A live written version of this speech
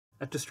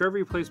At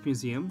Discovery Place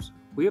Museums,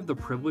 we have the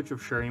privilege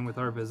of sharing with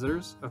our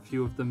visitors a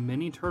few of the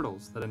many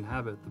turtles that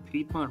inhabit the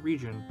Piedmont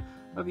region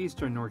of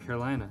eastern North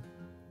Carolina.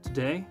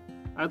 Today,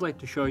 I'd like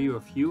to show you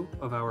a few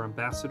of our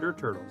ambassador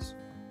turtles.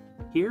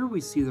 Here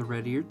we see the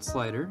red-eared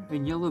slider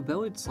and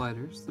yellow-bellied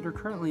sliders that are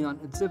currently on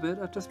exhibit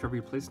at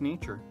Discovery Place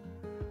Nature.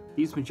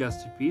 These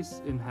majestic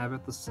beasts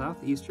inhabit the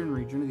southeastern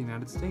region of the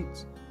United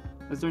States.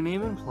 As their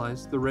name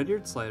implies, the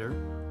red-eared slider,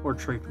 or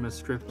Trachoma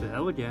stripta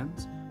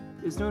elegans,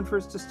 is known for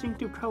its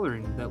distinctive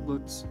coloring that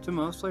looks to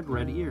most like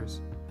red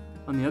ears.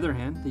 On the other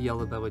hand, the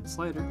yellow-bellied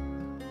slider,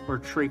 or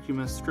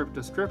Trachoma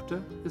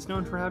stripta, is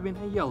known for having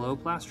a yellow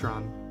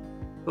plastron.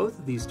 Both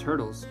of these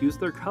turtles use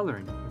their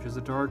coloring, which is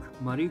a dark,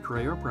 muddy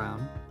gray or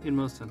brown, in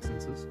most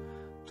instances,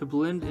 to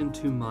blend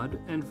into mud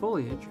and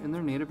foliage in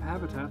their native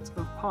habitats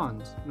of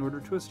ponds in order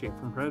to escape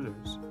from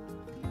predators.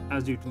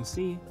 As you can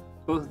see,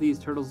 both of these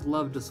turtles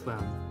love to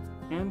swim,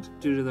 and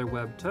due to their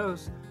webbed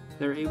toes,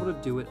 they're able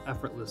to do it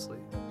effortlessly.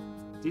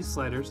 These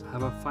sliders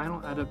have a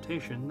final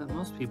adaptation that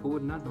most people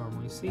would not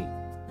normally see.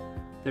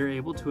 They're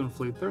able to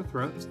inflate their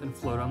throats and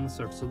float on the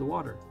surface of the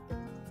water.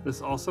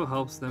 This also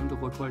helps them to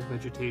look like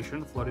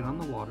vegetation floating on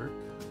the water,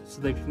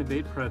 so they can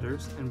evade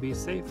predators and be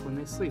safe when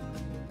they sleep.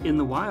 In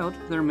the wild,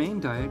 their main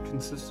diet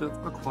consists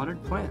of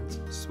aquatic plants,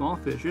 small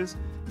fishes,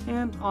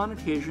 and on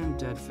occasion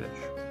dead fish.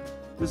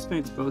 This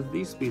makes both of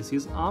these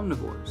species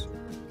omnivores,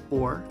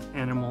 or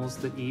animals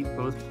that eat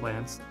both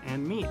plants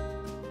and meat.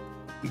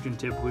 You can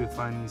typically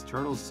find these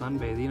turtles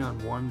sunbathing on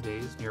warm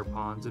days near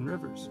ponds and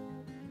rivers.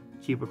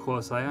 Keep a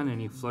close eye on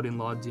any floating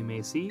logs you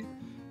may see,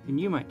 and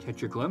you might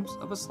catch a glimpse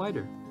of a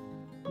slider.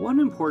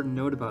 One important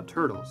note about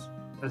turtles: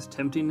 as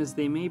tempting as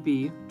they may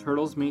be,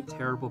 turtles make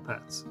terrible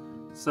pets.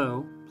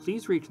 So,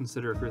 please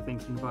reconsider if you're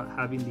thinking about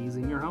having these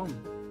in your home.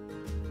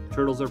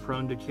 Turtles are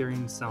prone to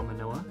carrying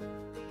salmonella.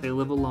 They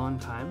live a long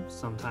time,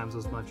 sometimes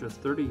as much as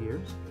 30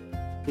 years.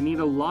 They need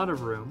a lot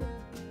of room,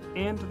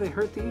 and they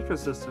hurt the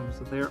ecosystems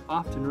that they are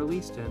often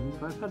released in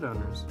by pet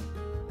owners.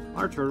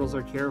 Our turtles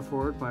are cared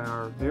for by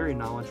our very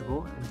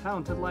knowledgeable and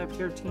talented life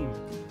care team,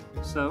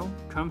 so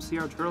come see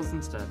our turtles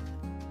instead.